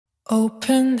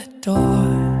Open the door.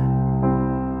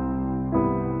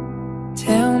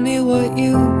 Tell me what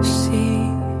you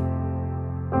see,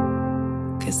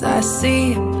 'cause I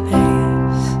see a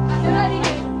place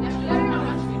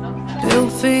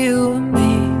built for you and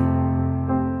me.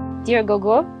 Dear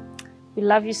Gogo, we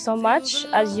love you so much.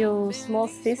 As your small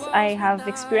sis, I have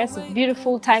experienced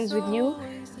beautiful times with you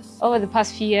over the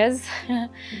past few years.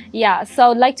 Yeah, so I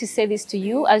would like to say this to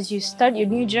you as you start your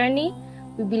new journey.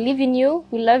 We believe in you,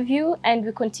 we love you, and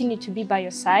we continue to be by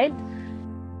your side.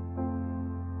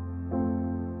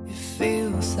 It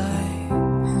feels like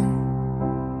home.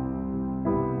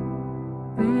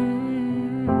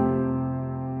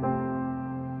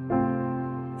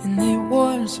 And it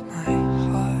warms my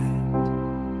heart,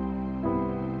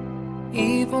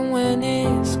 even when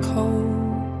it's cold.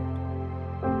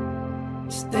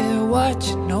 Still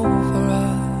watching over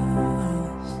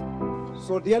us.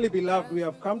 So dearly beloved, we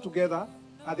have come together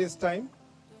at this time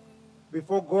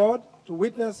before God to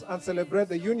witness and celebrate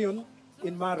the union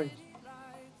in marriage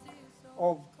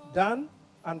of Dan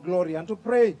and Gloria, and to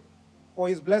pray for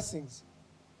his blessings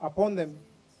upon them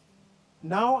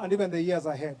now and even the years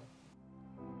ahead.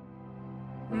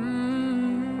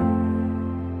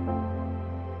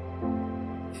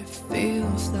 It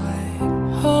feels like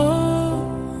home.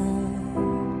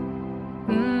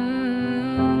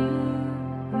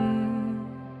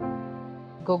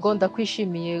 Gogo,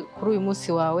 ndakwishimiye kuri uyu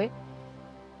munsi wawe,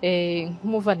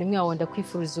 nk'umuvandimwe wawe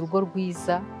ndakwifuriza urugo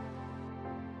rwiza.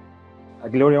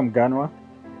 Gloria Mganwa,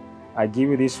 I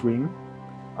give you this ring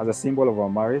as a symbol of our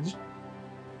marriage.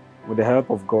 With the help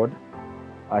of God,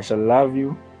 I shall love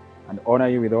you and honor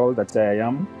you with all that I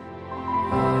am.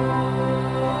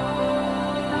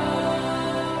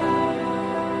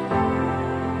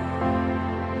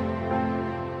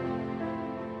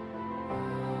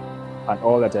 And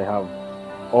all that I have,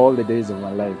 all the days of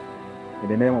my life. In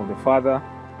the name of the Father,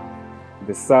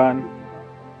 the Son,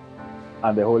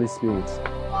 and the Holy Spirit.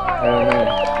 Amen.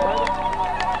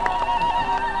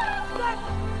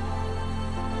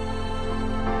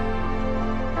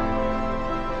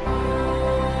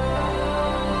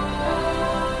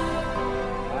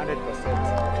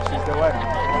 She's the one.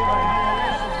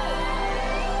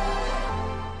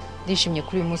 Ndishimye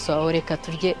kuri uyu munsi wawe, reka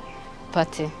turye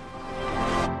pate.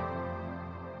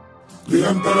 The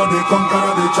emperor, the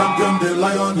conqueror, the champion, the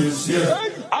lion is here.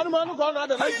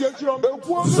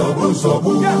 Zobu,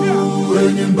 zobu,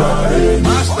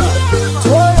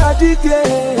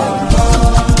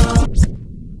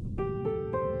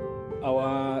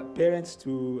 Our parents,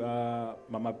 to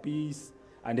Mama Peace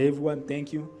and everyone,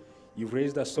 thank you. You've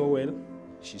raised her so well.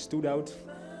 She stood out.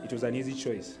 It was an easy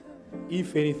choice.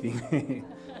 If anything,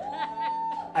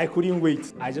 I couldn't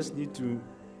wait. I just need to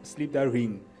slip that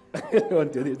ring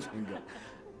onto the finger.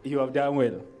 You have done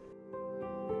well.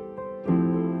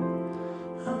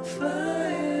 I'm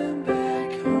flying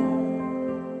back home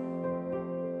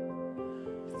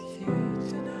with you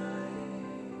tonight.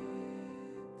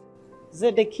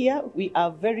 Zedekiah, we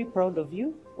are very proud of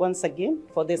you once again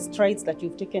for the strides that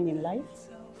you've taken in life.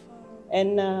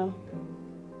 And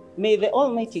may the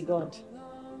Almighty God,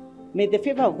 may the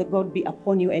favor of the God be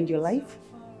upon you and your life,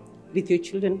 with your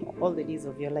children all the days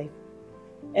of your life.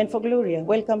 And for Gloria,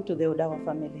 welcome to the Odawa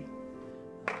family.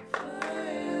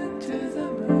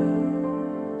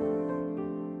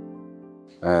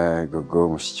 Gogo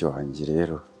mushiki wanjye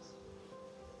rero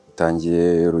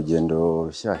utangiye urugendo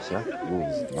rushyashya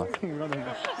rw'ubuzima,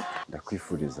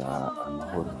 ndakwifuriza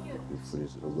amahoro,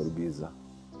 ndakwifuriza urugo rwiza.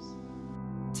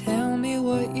 Tell me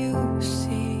what you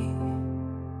see,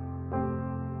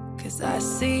 'cause I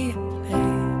see a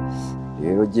place.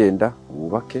 Rero genda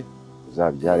wubake,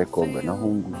 uzabyare Konga na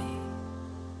Hungu,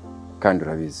 kandi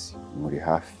urabizi muri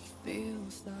hafi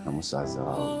na musaza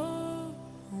wawe.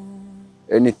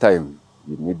 Anytime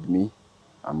you need me,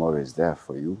 I'm always there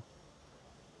for you.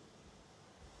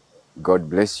 God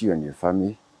bless you and your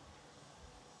family.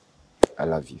 I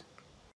love you.